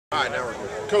All right, now we're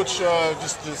good. Coach,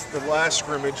 just the last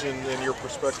scrimmage in your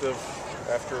perspective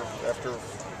after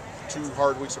 2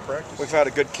 hard weeks of practice. We've had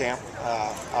a good camp.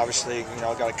 Obviously,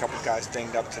 got a couple guys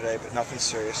dinged up today, but nothing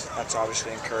serious. That's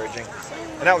obviously encouraging.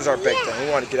 And that was our big thing. We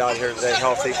wanted to get out here today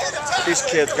healthy. These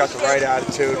kids got the right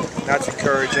attitude. That's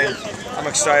encouraging. I'm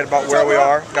excited about where we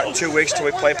are. We've got 2 weeks till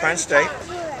we play Penn State.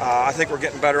 I think we're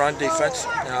getting better on defense.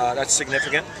 That's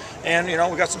significant. And,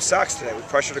 we got some sacks today. We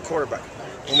pressured the quarterback.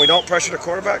 When we don't pressure the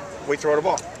quarterback, we throw the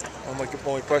ball.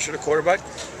 When we pressure the quarterback,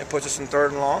 it puts us in 3rd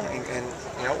and long, and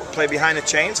play behind the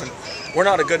chains. And we're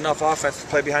not a good enough offense to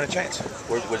play behind the chains.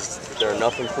 Was there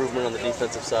enough improvement on the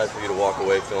defensive side for you to walk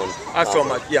away feeling? I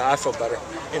feel better.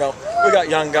 We got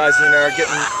young guys in there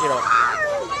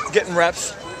getting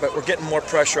reps, but we're getting more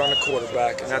pressure on the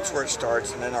quarterback, and that's where it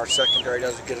starts. And then our secondary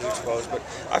doesn't get as exposed. But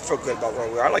I feel good about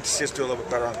where we are. I'd like to see us do a little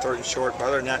bit better on 3rd and short. But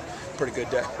other than that, pretty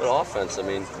good day. But offense,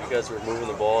 you guys were moving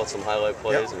the ball, some highlight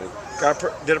plays.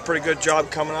 Yep. Did a pretty good job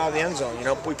coming out of the end zone.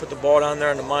 We put the ball down there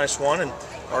in the -1, and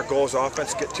our goal is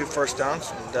offense, get 2 first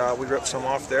downs, and we ripped some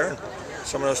off there. And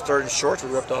some of those 3rd and shorts, we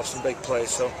ripped off some big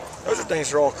plays. So those are things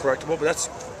that are all correctable, but that's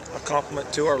a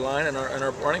compliment to our line and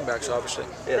our running backs, obviously.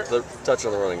 Yeah, touch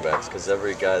on the running backs, because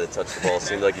every guy that touched the ball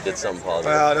seemed like he did something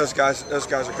positive. Well, those guys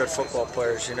are good football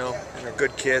players, and they're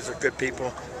good kids, they're good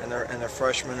people, and they're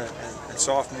freshmen and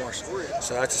sophomores.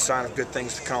 So that's a sign of good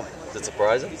things to come. Is it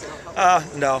surprising?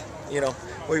 No.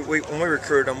 When we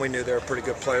recruited them, we knew they were pretty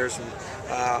good players, and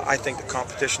I think the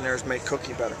competition there has made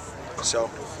Cookie better. So,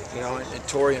 and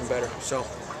Torian better. So.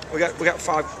 We got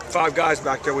five guys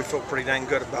back there we feel pretty dang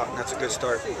good about, and that's a good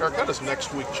start. Eric, how does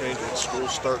next week change with school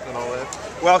starting and all that?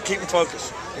 Well, keep them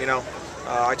focused.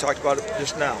 I talked about it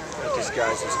just now with these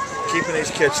guys. Is keeping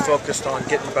these kids focused on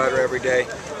getting better every day.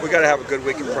 We got to have a good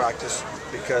week of practice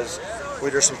because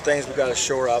there's some things we got to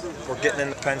shore up. We're getting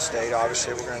into Penn State.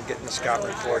 Obviously, we're going to get in the scouting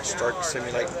report, start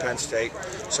simulating Penn State,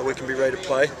 so we can be ready to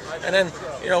play. And then,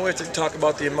 we have to talk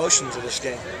about the emotions of this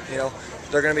game.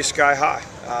 They're going to be sky high.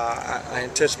 I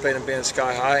anticipate them being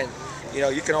sky high,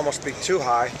 and you can almost be too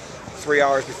high 3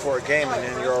 hours before a game, and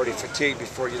then you're already fatigued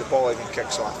before the ball even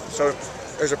kicks off. So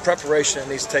there's a preparation that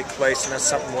needs to take place, and that's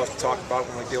something we'll have to talk about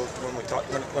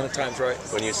when the time's right.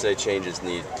 When you say changes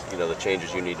need, the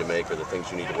changes you need to make or the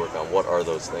things you need to work on, what are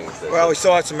those things? Well, we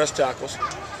still had some missed tackles.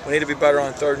 We need to be better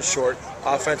on 3rd and short.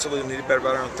 Offensively, we need to be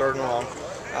better on 3rd and long.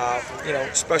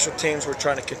 Special teams, we're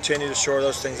trying to continue to shore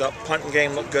those things up. Punting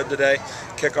game looked good today.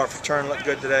 Kickoff return looked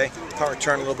good today. Punt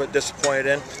return a little bit disappointed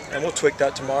in, and we'll tweak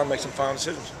that tomorrow and make some final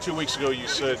decisions. 2 weeks ago, you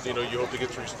said you hope to get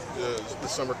through the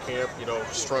summer camp,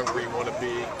 stronger where you want to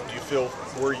be. Do you feel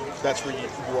that's where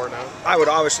you are now? I would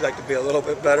obviously like to be a little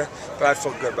bit better, but I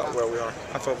feel good about where we are.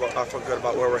 I feel good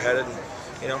about where we're headed,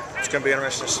 and it's going to be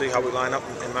interesting to see how we line up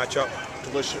and match up.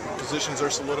 Positions are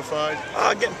solidified?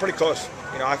 Getting pretty close.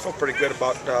 I feel pretty good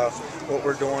about what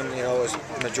we're doing, as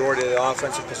the majority of the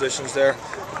offensive positions there.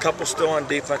 A couple still on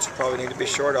defense probably need to be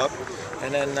shored up.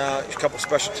 And then a couple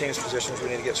special teams positions we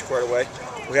need to get squared away.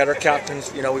 We had our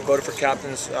captains, we voted for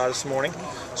captains this morning.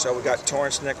 So we got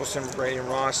Torrance Nicholson, Brady and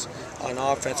Ross. On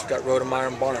offense, we got Rodemeyer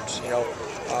and Barnes.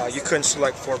 You couldn't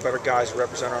select 4 better guys to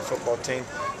represent our football team.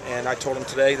 And I told them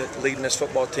today that leading this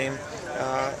football team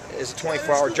is a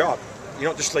 24-hour job. You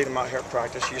don't just lead them out here at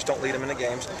practice. You just don't lead them in the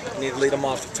games. You need to lead them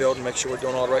off the field and make sure we're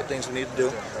doing all the right things we need to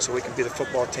do so we can be the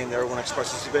football team that everyone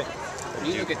expects us to be. When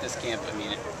you look at this camp,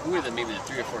 who are maybe the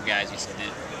 3 or 4 guys you said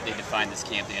they defined this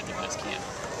camp, they had the best camp?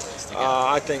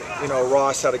 I think,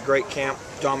 Ross had a great camp.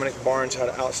 Dominic Barnes had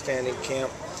an outstanding camp.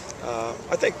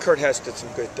 I think Kurt Hess did some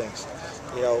good things.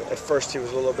 At first he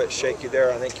was a little bit shaky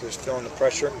there. I think he was feeling the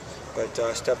pressure,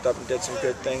 but stepped up and did some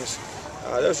good things.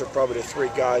 Those are probably the 3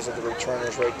 guys of the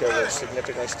returners right there that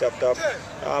significantly stepped up.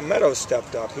 Meadows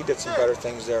stepped up. He did some better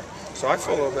things there. So I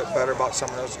feel a little bit better about some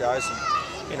of those guys.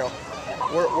 And,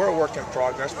 we're a work in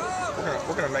progress, but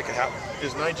we're gonna make it happen.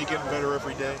 Is Nige getting better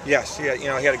every day? Yes. He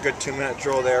had a good 2-minute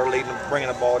drill there, bringing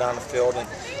the ball down the field, and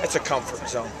it's a comfort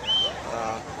zone.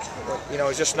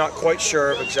 He's just not quite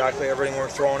sure of exactly everything we're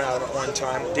throwing out at one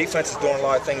time. The defense is doing a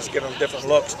lot of things to give them different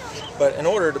looks, but in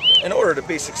order to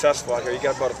be successful out here, you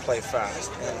got to be able to play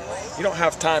fast, and you don't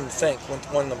have time to think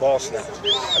when the ball snaps.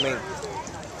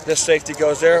 This safety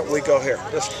goes there, we go here.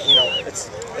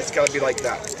 It's got to be like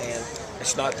that, and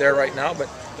it's not there right now. But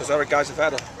those other guys have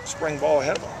had a spring ball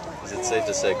ahead of them. Is it safe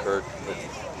to say, Kurt, that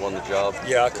won the job?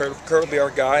 Yeah, Kurt will be our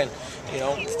guy, and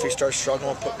if he starts struggling,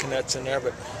 we'll put Knetz in there.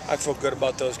 But I feel good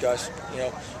about those guys.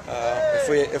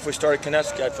 If we started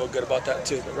Knetz, I'd feel good about that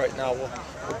too. But right now, we'll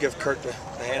give Kurt the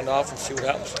hand off and see what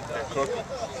happens.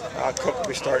 Cook will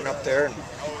be starting up there,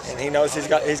 and he knows he's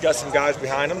got some guys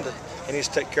behind him that he needs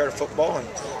to take care of the football and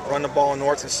run the ball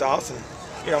north and south. And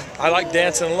I like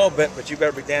dancing a little bit, but you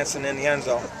better be dancing in the end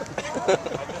zone.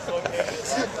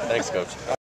 Thanks, Coach.